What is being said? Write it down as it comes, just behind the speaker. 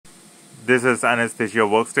This is Anesthesia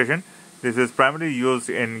Workstation. This is primarily used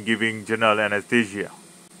in giving general anesthesia.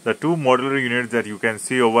 The two modular units that you can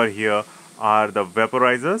see over here are the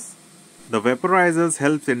vaporizers. The vaporizers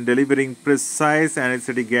helps in delivering precise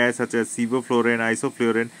anesthetic gas such as sevoflurane,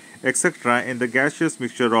 isoflurane, etc. in the gaseous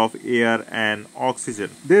mixture of air and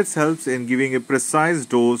oxygen. This helps in giving a precise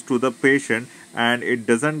dose to the patient and it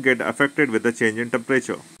doesn't get affected with the change in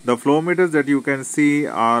temperature. The flow meters that you can see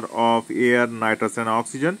are of air, nitrous and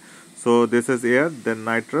oxygen. So this is air, then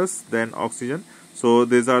nitrous, then oxygen. So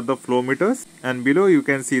these are the flow meters, and below you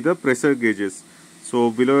can see the pressure gauges. So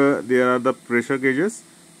below there are the pressure gauges,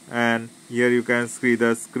 and here you can see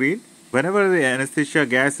the screen. Whenever the anesthesia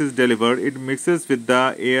gas is delivered, it mixes with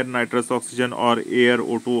the air, nitrous oxygen or air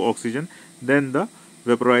O2 oxygen. Then the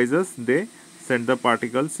vaporizers, they send the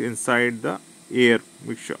particles inside the air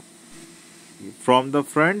mixture. From the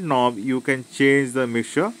front knob you can change the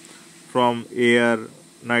mixture from air,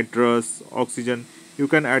 nitrous, oxygen. You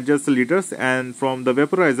can adjust the liters, and from the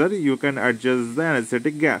vaporizer you can adjust the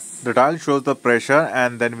anesthetic gas. The dial shows the pressure,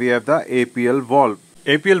 and then we have the APL valve.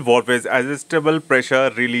 APL valve is adjustable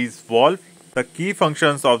pressure release valve. The key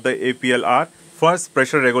functions of the APL are: first,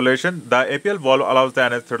 pressure regulation. The APL valve allows the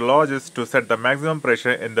anesthesiologist to set the maximum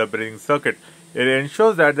pressure in the breathing circuit. It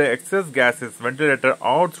ensures that the excess gas is ventilated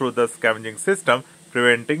out through the scavenging system,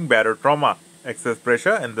 preventing barotrauma, excess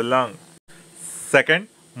pressure in the lung. Second,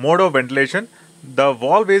 mode of ventilation. The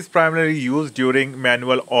valve is primarily used during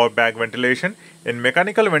manual or bag ventilation. In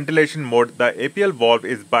mechanical ventilation mode, the APL valve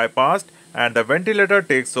is bypassed and the ventilator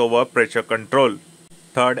takes over pressure control.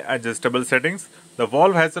 Third, adjustable settings. The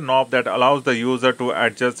valve has a knob that allows the user to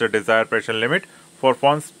adjust the desired pressure limit. For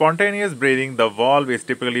spontaneous breathing, the valve is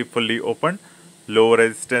typically fully open, low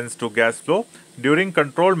resistance to gas flow. During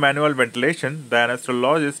controlled manual ventilation, the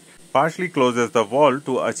anesthesiologist partially closes the valve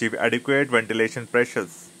to achieve adequate ventilation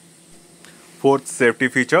pressures. Fourth, safety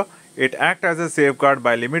feature. It acts as a safeguard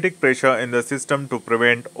by limiting pressure in the system to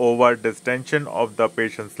prevent over distension of the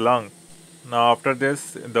patient's lung. Now after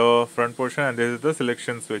this, the front portion, and this is the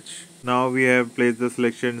selection switch. Now we have placed the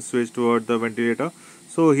selection switch toward the ventilator.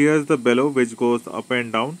 So here's the bellow which goes up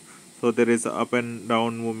and down. So there is up and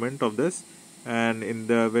down movement of this, and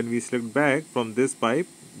when we select bag from this pipe,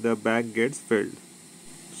 the bag gets filled.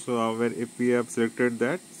 So if we have selected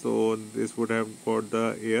that, so this would have got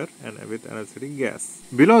the air and with anesthetic gas.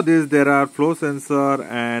 Below this there are flow sensor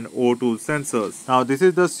and O2 sensors. Now this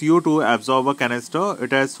is the CO2 absorber canister.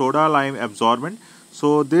 It has soda lime absorbent.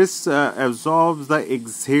 So this absorbs the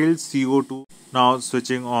exhaled CO2. Now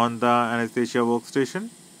switching on the anesthesia workstation.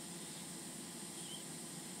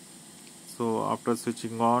 So after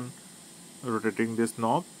switching on, rotating this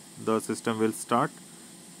knob, the system will start.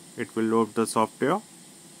 It will load the software.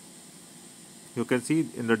 You can see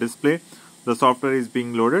in the display the software is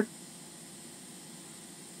being loaded.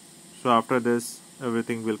 So after this,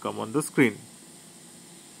 everything will come on the screen.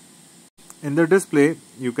 In the display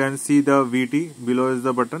you can see the VT, below is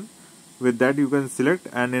the button. With that you can select,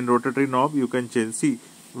 and in rotatory knob you can change. See,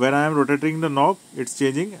 when I am rotating the knob, it's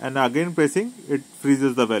changing, and again pressing, it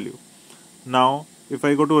freezes the value. Now if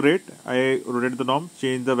I go to rate, I rotate the knob,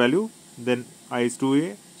 change the value, then I is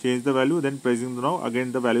 2A, change the value, then pressing the knob,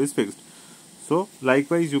 again the value is fixed. So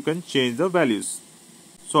likewise you can change the values.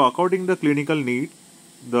 So according to the clinical need,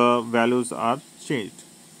 the values are changed.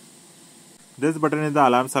 This button is the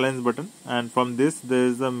alarm silence button, and from this there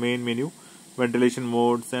is the main menu, ventilation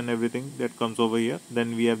modes and everything that comes over here.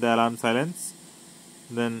 Then we have the alarm silence,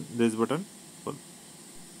 then this button.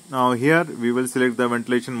 Now here we will select the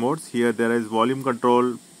ventilation modes. Here there is volume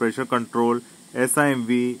control, pressure control,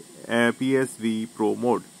 SIMV, PSV, Pro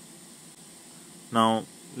mode. Now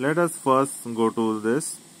let us first go to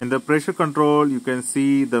this. In the pressure control you can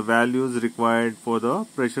see the values required for the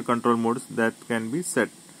pressure control modes that can be set.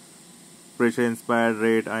 Pressure inspired,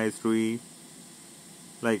 rate, IS2E,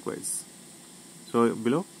 likewise. So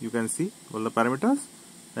below you can see all the parameters.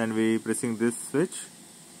 Then we pressing this switch.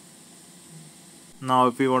 Now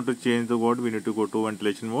if we want to change the mode, we need to go to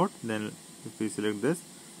ventilation mode. Then if we select this,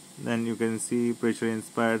 then you can see pressure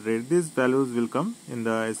inspired, rate. These values will come in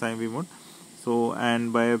the SIMV mode. So,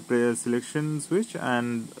 and by a selection switch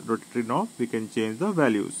and rotatory knob we can change the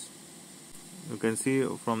values. You can see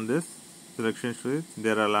from this selection switch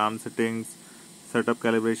there are alarm settings, setup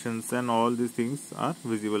calibrations, and all these things are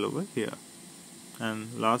visible over here.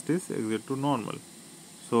 And last is exit to normal.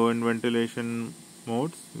 So in ventilation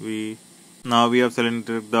modes, we have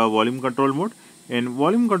selected the volume control mode. In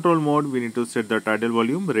volume control mode we need to set the tidal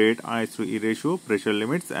volume, rate, IS/E ratio, pressure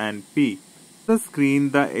limits, and P. The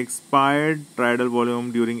screen, the expired tidal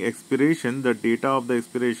volume during expiration, the data of the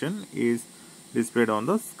expiration is displayed on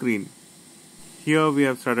the screen. Here we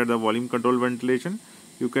have started the volume control ventilation.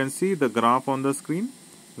 You can see the graph on the screen,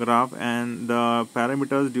 graph and the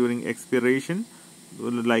parameters during expiration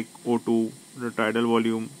like O2, the tidal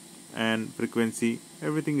volume and frequency,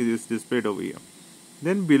 everything is displayed over here.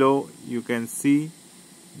 Then below you can see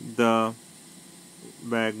the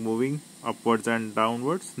bag moving upwards and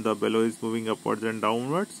downwards, the bellow is moving upwards and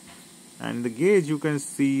downwards, and in the gauge you can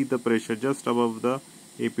see the pressure just above the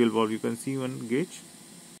APL valve. You can see one gauge.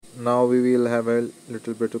 Now we will have a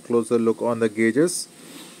little bit closer look on the gauges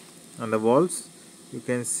and the valves. You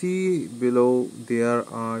can see below there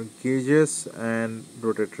are gauges and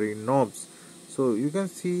rotatory knobs. So you can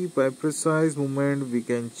see by precise movement we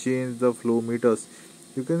can change the flow meters.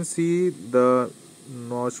 You can see the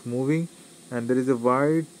notch moving, and there is a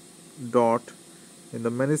white dot in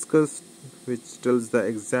the meniscus which tells the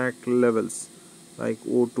exact levels like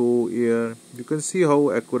O2, air. You can see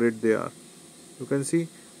how accurate they are. You can see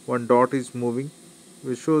one dot is moving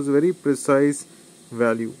which shows very precise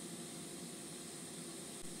value.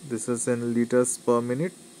 This is in liters per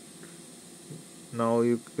minute. Now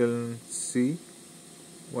you can see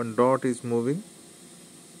one dot is moving,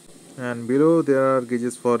 and below there are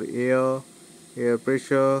gauges for air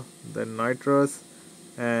pressure, then nitrous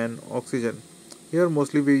and oxygen. Here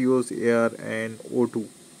mostly we use air and O2.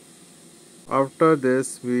 After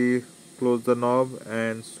this we close the knob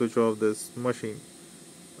and switch off this machine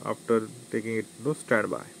after taking it to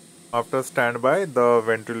standby. After standby the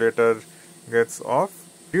ventilator gets off.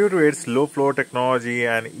 Due to its low flow technology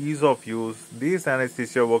and ease of use, these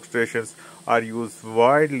anesthesia workstations are used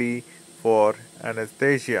widely for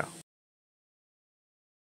anesthesia.